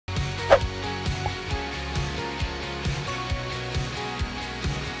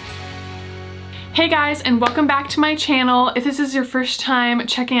Hey guys, and welcome back to my channel. If this is your first time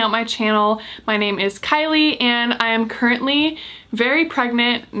checking out my channel, my name is Kylie and I am currently very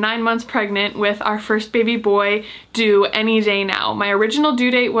pregnant, 9 months pregnant with our first baby boy, due any day now. My original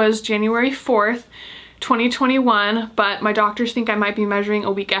due date was January 4th, 2021, but my doctors think I might be measuring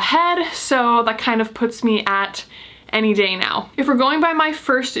a week ahead, so that kind of puts me at any day now. If we're going by my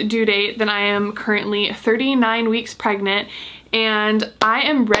first due date, then I am currently 39 weeks pregnant and I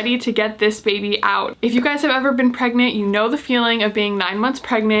am ready to get this baby out. If you guys have ever been pregnant, you know the feeling of being 9 months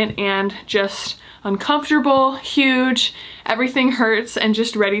pregnant and just uncomfortable, huge, everything hurts, and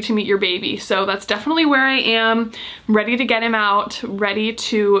just ready to meet your baby. So that's definitely where I am, ready to get him out, ready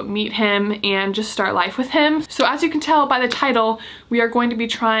to meet him and just start life with him. So as you can tell by the title, we are going to be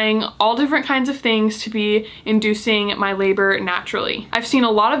trying all different kinds of things to be inducing my labor naturally. I've seen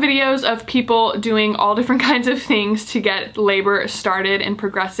a lot of videos of people doing all different kinds of things to get labor started and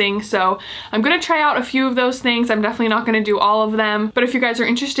progressing, so I'm gonna try out a few of those things. I'm definitely not gonna do all of them, but if you guys are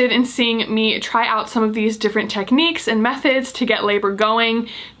interested in seeing me try out some of these different techniques and methods to get labor going,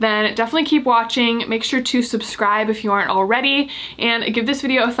 then definitely keep watching. Make sure to subscribe if you aren't already, and give this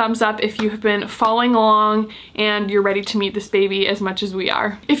video a thumbs up if you have been following along and you're ready to meet this baby as much as we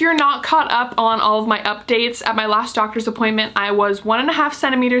are. If you're not caught up on all of my updates, at my last doctor's appointment I was 1.5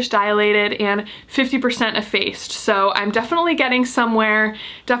 centimeters dilated and 50% effaced, so I'm definitely getting somewhere,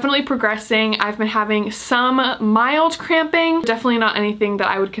 definitely progressing. I've been having some mild cramping, definitely not anything that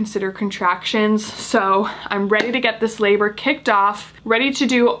I would consider contractions, so I'm ready to get this labor kicked off, ready to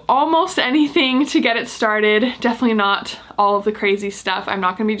do almost anything to get it started. Definitely not all of the crazy stuff. I'm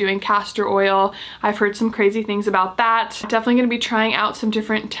not gonna be doing castor oil. I've heard some crazy things about that. Definitely gonna be trying out some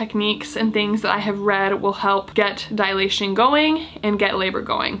different techniques and things that I have read will help get dilation going and get labor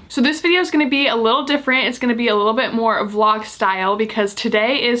going. So this video is gonna be a little different. It's gonna be a little bit more vlog style because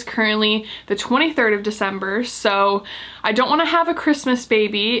today is currently the 23rd of December, so I don't want to have a Christmas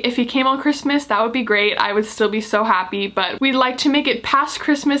baby. If he came on Christmas, that would be great. I would still be so happy, but we'd like to make it past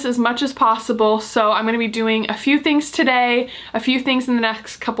Christmas as much as possible, so I'm going to be doing a few things today, a few things in the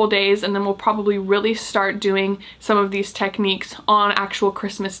next couple days, and then we'll probably really start doing some of these techniques on actual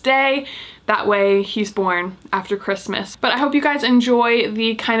Christmas Day. That way he's born after Christmas. But I hope you guys enjoy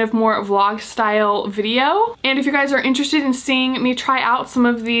the kind of more vlog style video. And if you guys are interested in seeing me try out some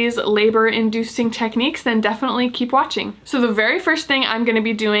of these labor inducing techniques, then definitely keep watching. So the very first thing I'm going to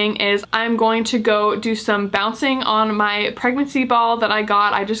be doing is I'm going to go do some bouncing on my pregnancy ball that I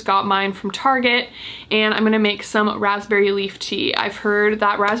got. I just got mine from Target, and I'm going to make some raspberry leaf tea. I've heard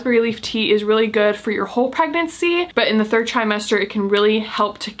that raspberry leaf tea is really good for your whole pregnancy, but in the 3rd trimester it can really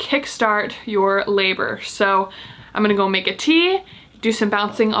help to kickstart your labor. So I'm gonna go make a tea, do some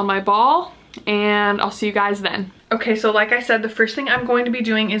bouncing on my ball, and I'll see you guys then. Okay, so like I said, the first thing I'm going to be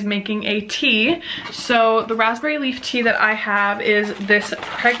doing is making a tea. So the raspberry leaf tea that I have is this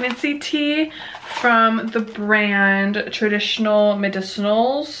pregnancy tea from the brand Traditional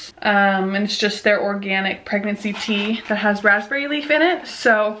Medicinals, and it's just their organic pregnancy tea that has raspberry leaf in it.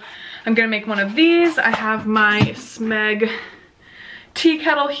 So I'm gonna make one of these. I have my Smeg tea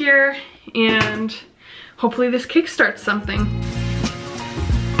kettle here, and hopefully this kickstarts something.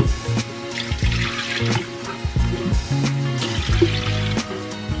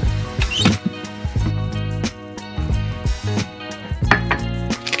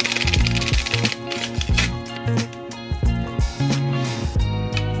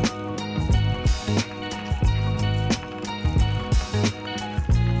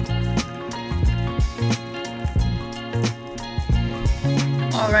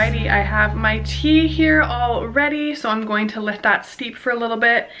 Alrighty, I have my tea here all ready, so I'm going to let that steep for a little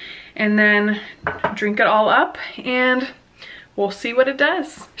bit and then drink it all up and we'll see what it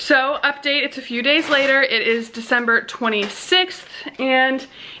does. So update, it's a few days later. It is December 26th and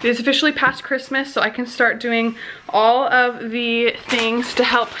it is officially past Christmas, so I can start doing all of the things to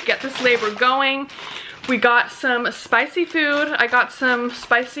help get this labor going. We got some spicy food. I got some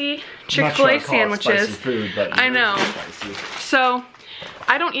spicy Chick-fil-A sandwiches. Spicy food, but I know. Spicy. So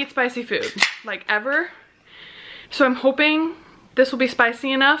I don't eat spicy food, like ever. So I'm hoping this will be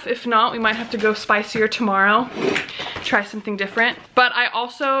spicy enough. If not, we might have to go spicier tomorrow. Try something different. But I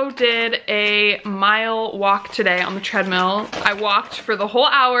also did a mile walk today on the treadmill. I walked for the whole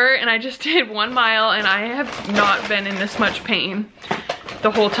hour and I just did 1 mile, and I have not been in this much pain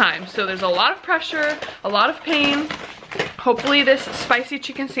the whole time. So there's a lot of pressure, a lot of pain. Hopefully this spicy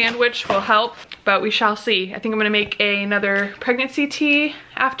chicken sandwich will help, but we shall see. I think I'm gonna make another pregnancy tea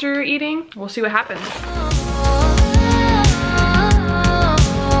after eating. We'll see what happens.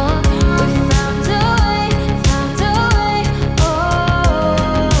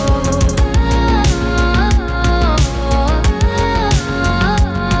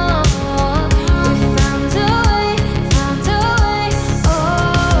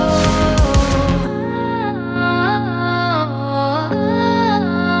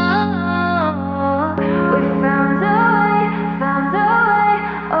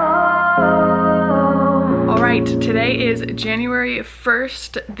 January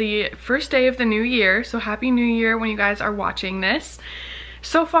 1st, the first day of the new year. So happy new year when you guys are watching this.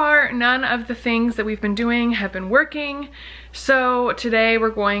 So far, none of the things that we've been doing have been working. So today we're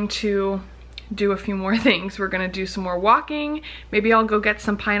going to do a few more things. We're gonna do some more walking. Maybe I'll go get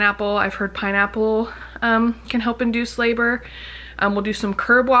some pineapple. I've heard pineapple can help induce labor. We'll do some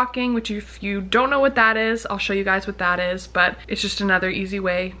curb walking, which if you don't know what that is, I'll show you guys what that is, but it's just another easy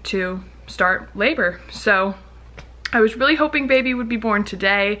way to start labor. So I was really hoping baby would be born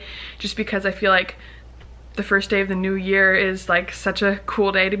today, just because I feel like the first day of the new year is like such a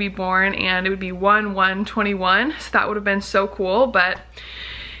cool day to be born, and it would be 1/1/21, so that would have been so cool, but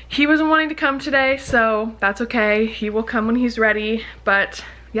he wasn't wanting to come today, so that's okay. He will come when he's ready, but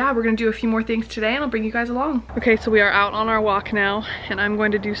yeah, we're gonna do a few more things today and I'll bring you guys along. Okay, so we are out on our walk now, and I'm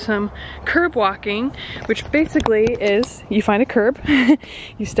going to do some curb walking, which basically is you find a curb,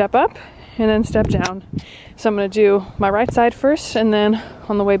 you step up and then step down. So I'm gonna do my right side first, and then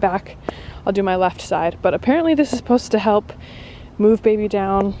on the way back, I'll do my left side. But apparently this is supposed to help move baby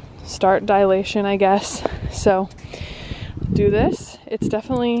down, start dilation, I guess. So do this. It's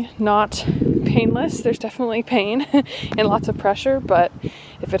definitely not painless. There's definitely pain and lots of pressure, but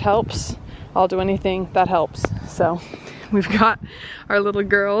if it helps, I'll do anything that helps. So we've got our little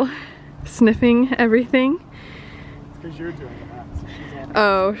girl sniffing everything. It's because you're doing that.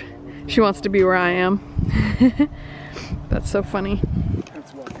 Oh, she wants to be where I am. That's so funny.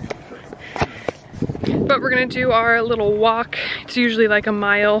 But we're gonna do our little walk. It's usually like a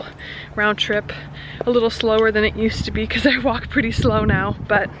mile round trip, a little slower than it used to be because I walk pretty slow now,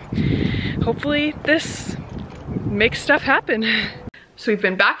 but hopefully this makes stuff happen. So we've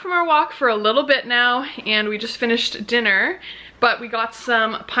been back from our walk for a little bit now, and we just finished dinner, but we got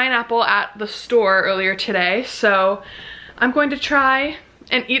some pineapple at the store earlier today, so I'm going to try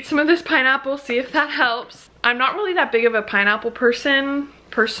and eat some of this pineapple, see if that helps. I'm not really that big of a pineapple person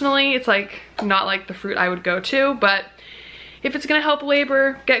personally. It's like not like the fruit I would go to, but if it's gonna help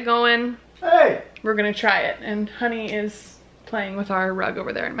labor get going, hey, we're gonna try it. And Honey is playing with our rug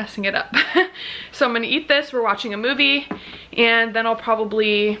over there and messing it up. So I'm gonna eat this, we're watching a movie, and then I'll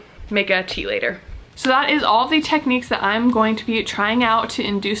probably make a tea later. So that is all the techniques that I'm going to be trying out to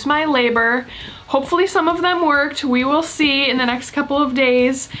induce my labor. Hopefully some of them worked. We will see in the next couple of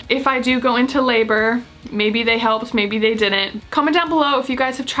days if I do go into labor. Maybe they helped, maybe they didn't. Comment down below if you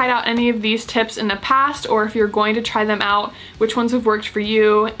guys have tried out any of these tips in the past, or if you're going to try them out, which ones have worked for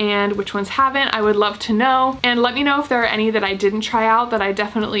you and which ones haven't. I would love to know. And let me know if there are any that I didn't try out that I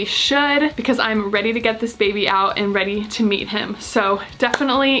definitely should, because I'm ready to get this baby out and ready to meet him. So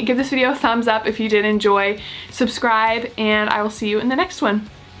definitely give this video a thumbs up if you did enjoy, subscribe, and I will see you in the next one.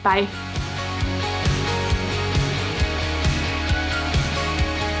 Bye.